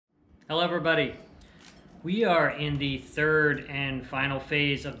Hello everybody. We are in the third and final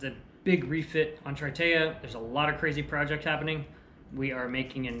phase of the big refit on Tritea. There's a lot of crazy projects happening. We are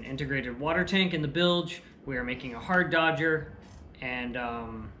making an integrated water tank in the bilge. We are making a hard dodger and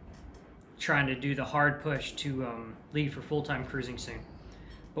trying to do the hard push to leave for full-time cruising soon.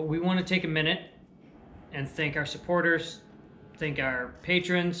 But we want to take a minute and thank our supporters, thank our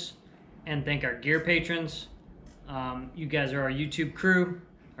patrons, and thank our gear patrons. You guys are our YouTube crew,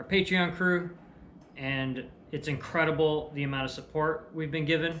 our Patreon crew, and it's incredible the amount of support we've been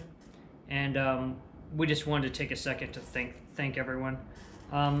given. And we just wanted to take a second to thank everyone.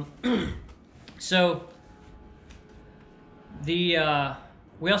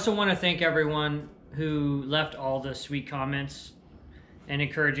 We also want to thank everyone who left all the sweet comments and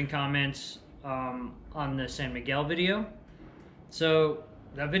encouraging comments on the San Miguel video. So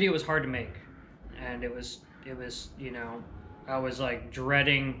that video was hard to make, and it was, you know, I was like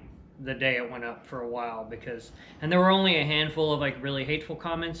dreading the day it went up for a while and there were only a handful of like really hateful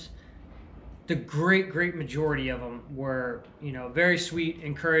comments. The great majority of them were, you know, very sweet,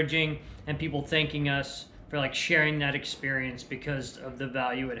 encouraging, and people thanking us for like sharing that experience because of the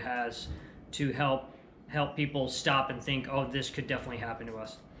value it has to help people stop and think, oh, this could definitely happen to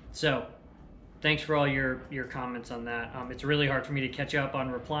us. So thanks for all your comments on that. It's really hard for me to catch up on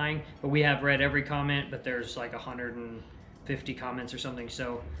replying, but we have read every comment, but there's like 150 comments or something,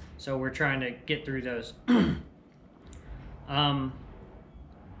 so we're trying to get through those.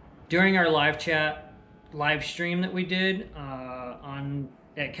 During our live stream that we did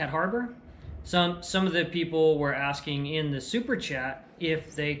at Cat Harbor, some of the people were asking in the super chat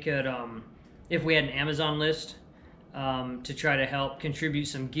if they could if we had an Amazon list to try to help contribute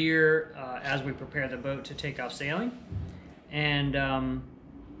some gear as we prepare the boat to take off sailing. And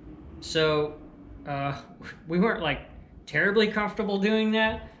we weren't like terribly comfortable doing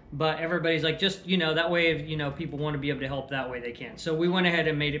that, but everybody's like, just, you know, that way if, you know, people want to be able to help that way they can. So we went ahead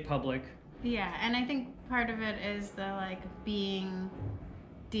and made it public. Yeah, and I think part of it is the like being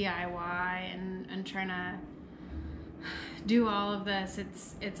DIY and trying to do all of this.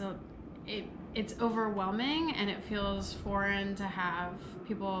 It's overwhelming, and it feels foreign to have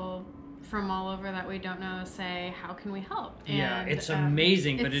people from all over that we don't know say, how can we help? Yeah, it's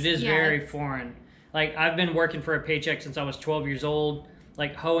amazing, but it is very foreign. Like, I've been working for a paycheck since I was 12 years old,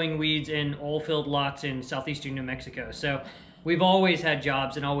 like hoeing weeds in oil-filled lots in southeastern New Mexico. So we've always had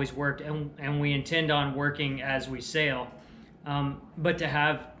jobs and always worked, and we intend on working as we sail. But to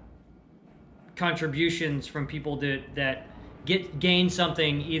have contributions from people that gain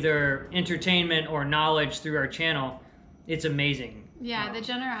something, either entertainment or knowledge through our channel, it's amazing. Yeah, the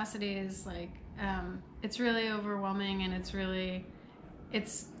generosity is like, it's really overwhelming, and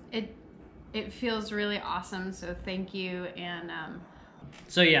it feels really awesome. So thank you. And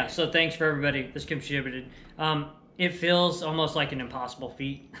so thanks for everybody that's contributed. It feels almost like an impossible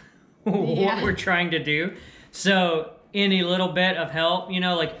feat what we're trying to do. So any little bit of help, you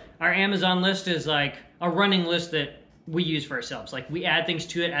know, like our Amazon list is like a running list that we use for ourselves. Like, we add things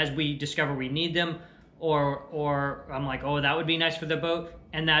to it as we discover we need them, or I'm like, oh, that would be nice for the boat.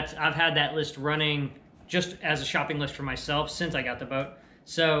 And I've had that list running just as a shopping list for myself since I got the boat.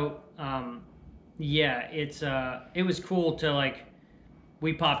 So yeah, it was cool to, like,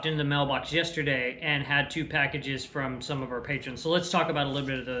 we popped into the mailbox yesterday and had 2 packages from some of our patrons. So let's talk about a little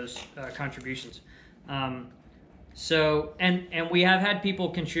bit of those contributions. So, and we have had people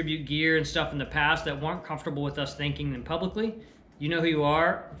contribute gear and stuff in the past that weren't comfortable with us thanking them publicly. You know who you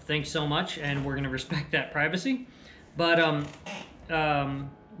are. Thanks so much, and we're going to respect that privacy. But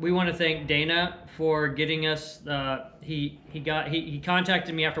we want to thank Dana for getting us. He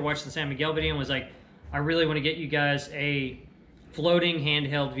contacted me after watching the San Miguel video and was like, I really want to get you guys a floating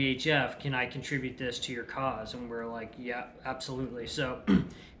handheld VHF. Can I contribute this to your cause? And we're like, yeah, absolutely. So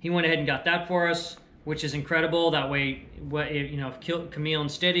he went ahead and got that for us, which is incredible. That way, you know, if Camille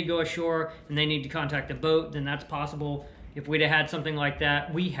and Steady go ashore and they need to contact the boat, then that's possible. If we'd have had something like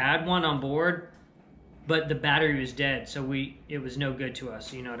that, we had one on board, but the battery was dead, so it was no good to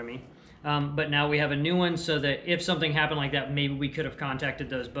us, you know what I mean? But now we have a new one, so that if something happened like that, maybe we could have contacted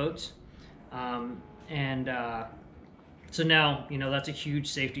those boats. So now, you know, that's a huge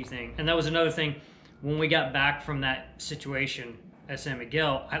safety thing. And that was another thing, when we got back from that situation at San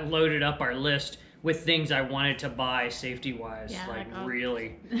Miguel, I loaded up our list with things I wanted to buy safety-wise. Yeah, like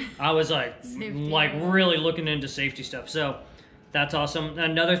really. I was like, really looking into safety stuff. So that's awesome.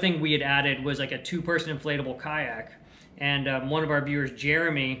 Another thing we had added was like a 2-person inflatable kayak. And one of our viewers,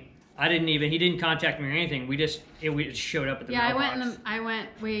 Jeremy, he didn't contact me or anything. We just showed up at the mailbox.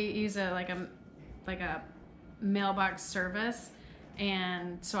 We use a mailbox service,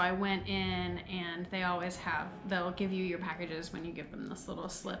 And so I went in, and they'll give you your packages when you give them this little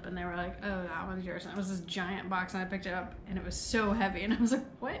slip, and they were like, oh, that one's yours. And it was this giant box, and I picked it up, and it was so heavy, and I was like,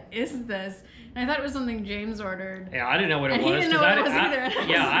 what is this? And I thought it was something James ordered. Yeah, I didn't know what it and was. He didn't know what it was either.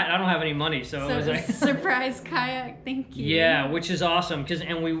 I don't have any money, so it was like surprise kayak. Thank you. Yeah, which is awesome,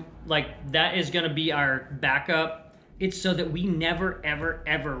 and we like that is going to be our backup. It's so that we never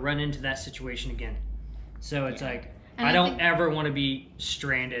ever run into that situation again. So it's like, and I don't ever want to be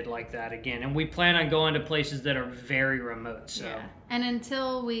stranded like that again. And we plan on going to places that are very remote. So yeah. And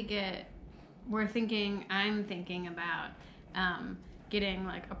until I'm thinking about getting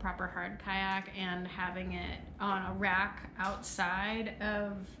like a proper hard kayak and having it on a rack outside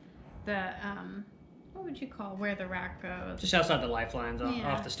of the what would you call where the rack goes? Just outside the lifelines,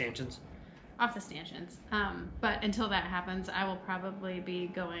 off the stanchions. Off the stanchions. But until that happens, I will probably be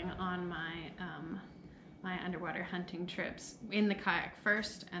going on my my underwater hunting trips in the kayak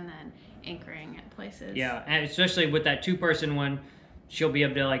first, and then anchoring at places. Yeah, and especially with that 2-person one, she'll be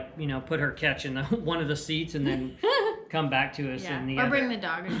able to, like, you know, put her catch in one of the seats and then come back to us in the or other. bring the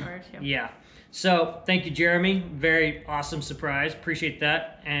dog ashore too. Yeah. So thank you, Jeremy. Very awesome surprise. Appreciate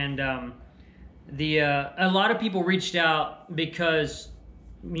that. And a lot of people reached out because,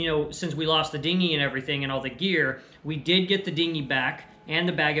 you know, since we lost the dinghy and everything and all the gear, we did get the dinghy back and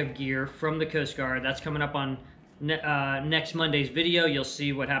the bag of gear from the Coast Guard. That's coming up on next Monday's video. You'll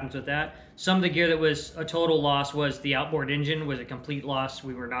see what happens with that. Some of the gear that was a total loss was the outboard engine was a complete loss.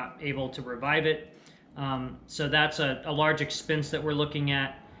 We were not able to revive it. So that's a large expense that we're looking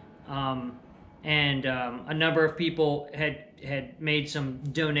at. And a number of people had made some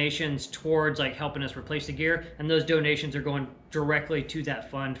donations towards like helping us replace the gear, and those donations are going directly to that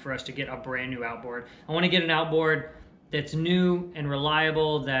fund for us to get a brand new outboard. I want to get an outboard that's new and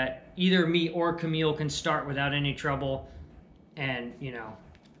reliable, that either me or Camille can start without any trouble, and you know,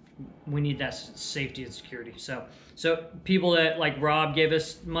 we need that safety and security. So people that like Rob gave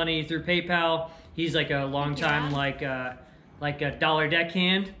us money through PayPal. He's like a long time like a dollar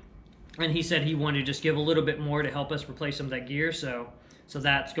deckhand. And he said he wanted to just give a little bit more to help us replace some of that gear. So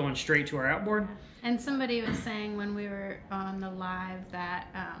that's going straight to our outboard. And somebody was saying when we were on the live that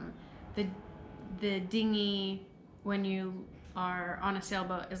the dinghy, when you are on a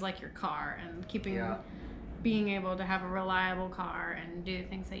sailboat, is like your car, and being able to have a reliable car and do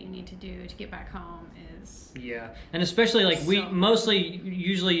things that you need to do to get back home is... Yeah, and especially like we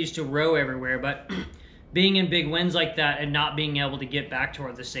usually used to row everywhere, but... being in big winds like that and not being able to get back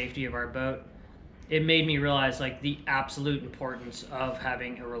toward the safety of our boat, it made me realize like the absolute importance of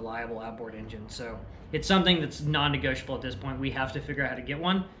having a reliable outboard engine. So it's something that's non-negotiable at this point. We have to figure out how to get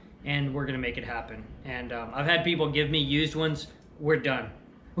one, and we're going to make it happen. And I've had people give me used ones. We're done.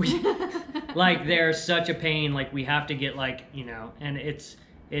 Like they're such a pain. Like we have to get like, you know, and it's,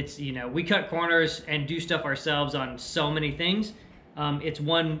 you know, we cut corners and do stuff ourselves on so many things. It's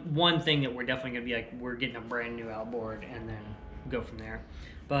one thing that we're definitely going to be like, we're getting a brand new outboard and then go from there.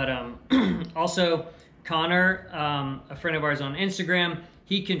 But also Connor, a friend of ours on Instagram,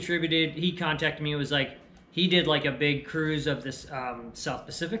 he contributed, he contacted me. It was like, he did like a big cruise of this South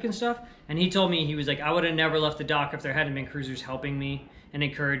Pacific and stuff. And he told me, he was like, I would have never left the dock if there hadn't been cruisers helping me and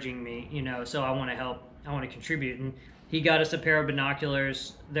encouraging me, you know, so I want to help, I want to contribute. And he got us a pair of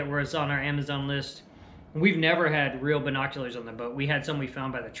binoculars that was on our Amazon list. We've never had real binoculars on the boat. We had some we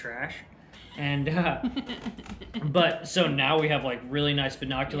found by the trash. And, but, so now we have like really nice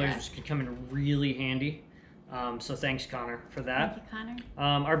binoculars, which can come in really handy. So thanks, Connor, for that. Thank you,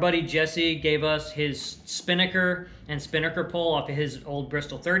 Connor. Our buddy Jesse gave us his spinnaker and spinnaker pole off of his old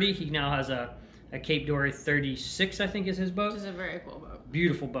Bristol 30. He now has a Cape Dory 36, I think is his boat. Which is a very cool boat.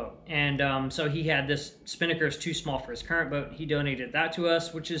 Beautiful boat. And so he had this spinnaker is too small for his current boat. He donated that to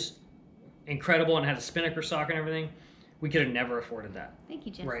us, which is incredible, and had a spinnaker sock and everything. We could have never afforded that. Thank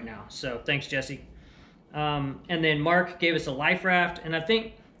you, Jesse. Right now. So thanks, Jesse. And then Mark gave us a life raft, and I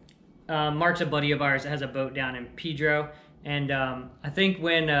think Mark's a buddy of ours that has a boat down in Pedro. And I think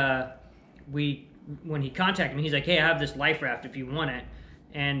when he contacted me, he's like, hey, I have this life raft if you want it.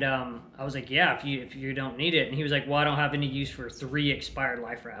 And I was like, yeah, if you don't need it. And he was like, well, I don't have any use for 3 expired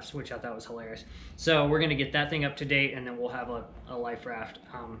life rafts, which I thought was hilarious. So we're going to get that thing up to date, and then we'll have a life raft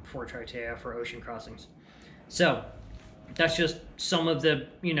for Tritea for ocean crossings. So that's just some of the,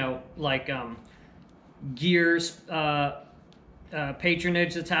 you know, like gears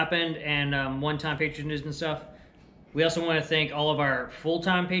patronage that's happened, and one-time patronage and stuff. We also want to thank all of our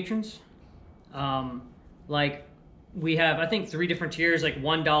full-time patrons. Like, we have, I think, 3 different tiers, like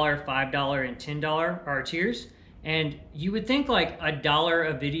 $1, $5, and $10 are our tiers. And you would think like $1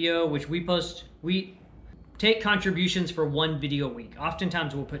 a video, which we post, $10 take contributions for 1 video a week.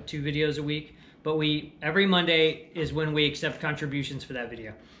 Oftentimes we'll put 2 videos a week, but every Monday is when we accept contributions for that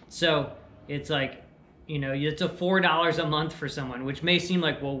video. So it's like, you know, it's a $4 a month for someone, which may seem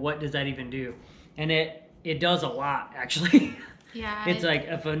like, well, what does that even do? And it does a lot, actually. Yeah. It's like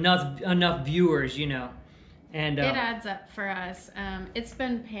if enough viewers, you know. And it adds up for us. It's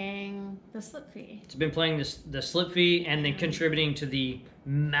been paying the slip fee. It's been paying the slip fee and then contributing to the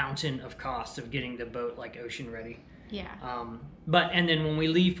mountain of costs of getting the boat like ocean ready. Yeah. And then when we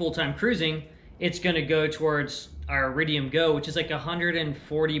leave full-time cruising, it's going to go towards our Iridium Go, which is like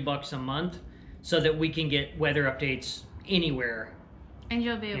 $140 a month, so that we can get weather updates anywhere. And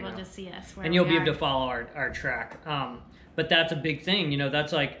you'll be able to see us. And you'll be able to follow our track. But that's a big thing, you know.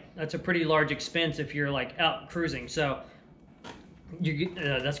 That's a pretty large expense if you're like out cruising. So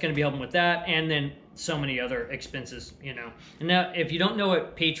that's going to be helping with that, and then so many other expenses, you know. And now, if you don't know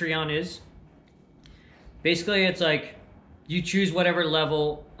what Patreon is, basically it's like you choose whatever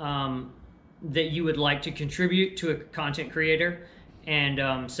level that you would like to contribute to a content creator,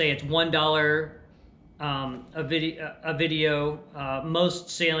 and say it's $1 a video. Most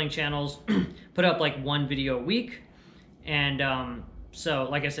sailing channels put up like 1 video a week. And so,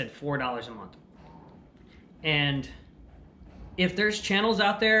 like I said, $4 a month. And if there's channels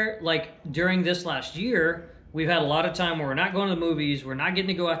out there, like during this last year, we've had a lot of time where we're not going to the movies, we're not getting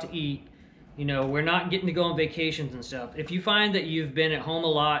to go out to eat, you know, we're not getting to go on vacations and stuff. If you find that you've been at home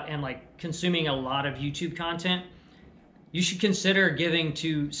a lot and like consuming a lot of YouTube content, you should consider giving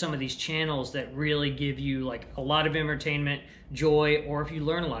to some of these channels that really give you like a lot of entertainment, joy, or if you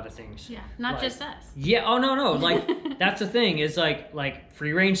learn a lot of things. Yeah, not like, just us. Yeah, oh no, like that's the thing is like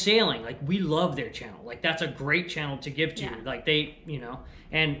Free Range Sailing, like we love their channel. Like that's a great channel to give to. Yeah. Like they, you know,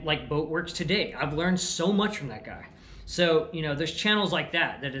 and like Boat Works Today. I've learned so much from that guy. So, you know, there's channels like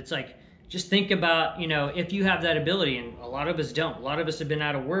that it's like, just think about, you know, if you have that ability, and a lot of us don't. A lot of us have been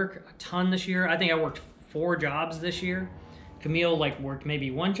out of work a ton this year. I think I worked 4 jobs this year. Camille like worked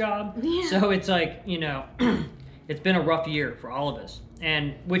maybe 1 job. Yeah. So it's like, you know, it's been a rough year for all of us.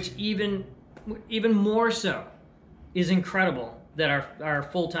 And which even more so is incredible that our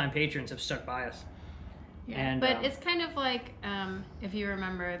full-time patrons have stuck by us. Yeah. And, but it's kind of like, if you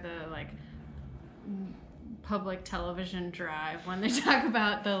remember the like public television drive, when they talk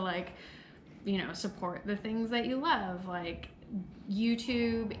about the like, you know, support the things that you love. Like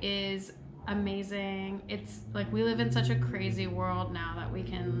YouTube is amazing. It's like we live in such a crazy world now that we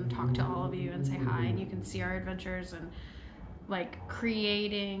can talk to all of you and say hi, and you can see our adventures, and like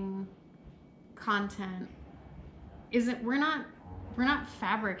creating content we're not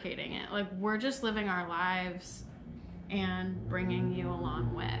fabricating it. Like we're just living our lives and bringing you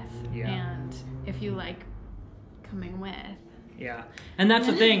along with. Yeah. And if you like coming with. Yeah. And that's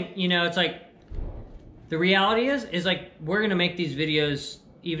the thing, you know, it's like the reality is like we're going to make these videos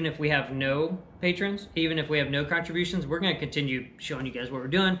even if we have no patrons, even if we have no contributions. We're going to continue showing you guys what we're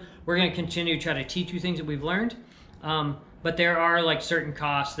doing. We're going to continue to try to teach you things that we've learned. But there are like certain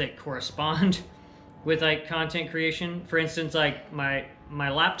costs that correspond with like content creation. For instance, like my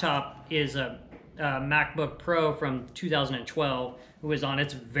laptop is a MacBook Pro from 2012. It was on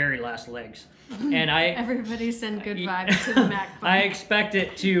its very last legs. And everybody send good vibes to the MacBook. I expect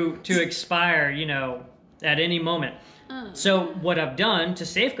it to expire, you know, at any moment. So what I've done to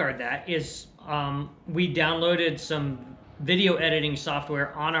safeguard that is we downloaded some video editing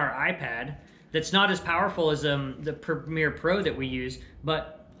software on our iPad that's not as powerful as the Premiere Pro that we use,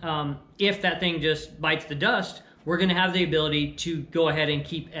 but if that thing just bites the dust, we're going to have the ability to go ahead and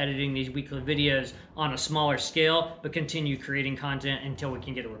keep editing these weekly videos on a smaller scale, but continue creating content until we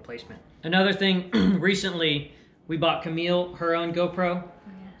can get a replacement. Another thing, recently we bought Camille her own GoPro.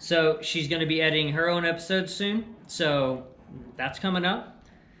 So she's going to be editing her own episodes soon. So that's coming up.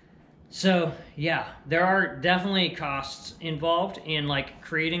 So yeah, there are definitely costs involved in like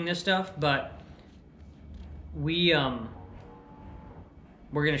creating this stuff, but we're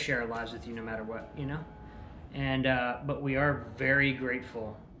going to share our lives with you no matter what, you know? And but we are very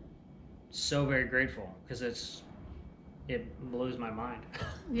grateful. So very grateful, because it blows my mind.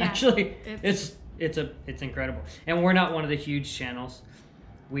 Yeah, actually, it's incredible. And we're not one of the huge channels.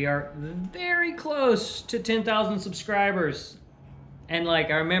 We are very close to 10,000 subscribers. And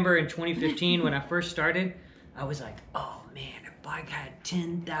like I remember in 2015 when I first started, I was like, oh man, if I had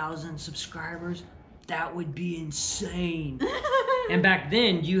 10,000 subscribers, that would be insane. And back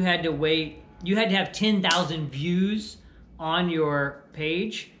then you had to have 10,000 views on your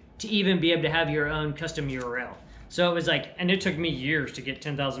page to even be able to have your own custom URL. So it was like, and it took me years to get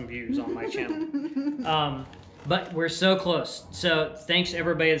 10,000 views on my channel. But we're so close. So thanks to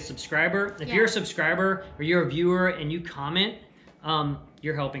everybody that's a subscriber. If you're a subscriber or you're a viewer and you comment,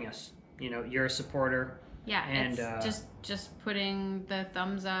 you're helping us. You know, you're a supporter. Yeah, and it's just putting the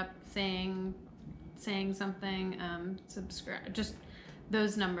thumbs up, saying something, subscribe. Just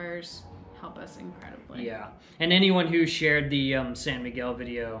those numbers help us incredibly. Yeah, and anyone who shared the San Miguel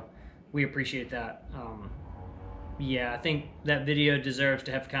video, we appreciate that. Yeah, I think that video deserves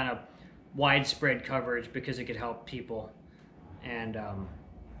to have kind of widespread coverage because it could help people, and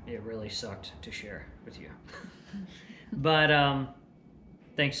it really sucked to share with you. But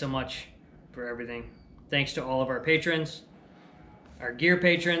thanks so much for everything. Thanks to all of our patrons, our gear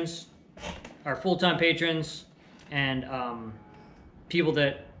patrons, our full-time patrons, and people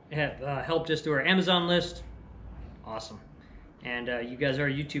that have helped us through our Amazon list. Awesome. And you guys are our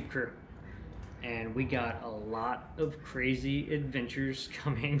YouTube crew. And we got a lot of crazy adventures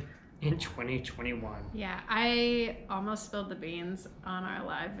coming in 2021. Yeah, I almost spilled the beans on our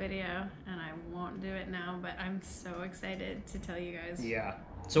live video, and I won't do it now, but I'm so excited to tell you guys. Yeah.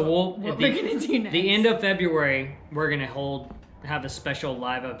 So what we're gonna do next. The end of February, we're gonna have a special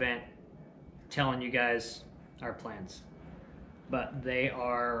live event telling you guys our plans. But they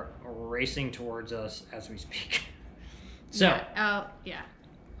are racing towards us as we speak. So. Yeah.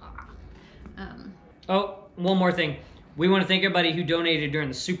 Oh, one more thing. We want to thank everybody who donated during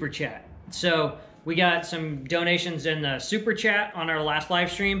the super chat. So we got some donations in the super chat on our last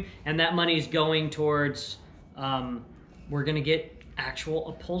live stream, and that money is going towards. We're gonna get actual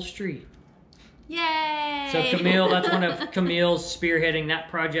upholstery. Yay! So Camille, that's one of Camille's spearheading that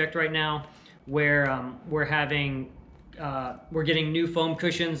project right now, where we're getting new foam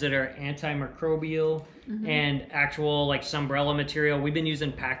cushions that are antimicrobial and actual like Sunbrella material. We've been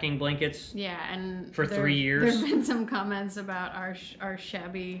using packing blankets. Yeah, and for 3 years. There've been some comments about our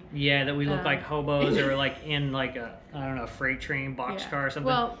shabby. Yeah, that we look like hobos or like in like a freight train boxcar or something.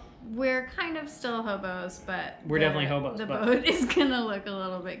 Well, we're kind of still hobos, but we're definitely hobos. The boat is gonna look a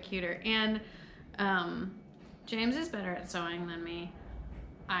little bit cuter, and James is better at sewing than me.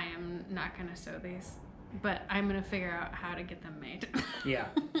 I am not gonna sew these, but I'm gonna figure out how to get them made. Yeah,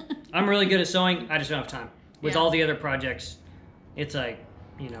 I'm really good at sewing. I just don't have time. With all the other projects, it's like,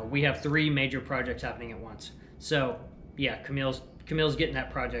 we have 3 major projects happening at once. So yeah, Camille's getting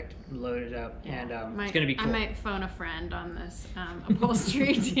that project loaded up, and it's gonna be cool. I might phone a friend on this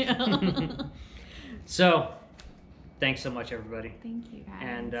upholstery deal. So thanks so much, everybody. Thank you, guys.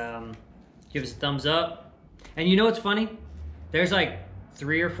 And give us a thumbs up. And you know what's funny? There's like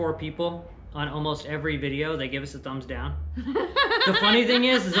 3 or 4 people on almost every video they give us a thumbs down. The funny thing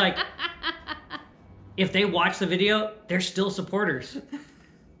is like, if they watch the video, they're still supporters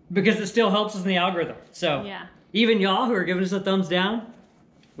because it still helps us in the algorithm. So yeah, even y'all who are giving us a thumbs down,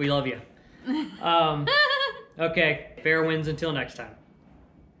 we love you. Okay, fair winds until next time.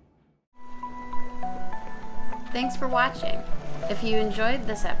 Thanks for watching. If you enjoyed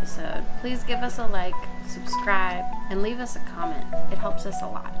this episode, please give us a like, subscribe, and leave us a comment. It helps us a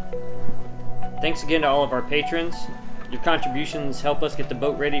lot. Thanks again to all of our patrons. Your contributions help us get the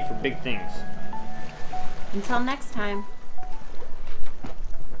boat ready for big things. Until next time.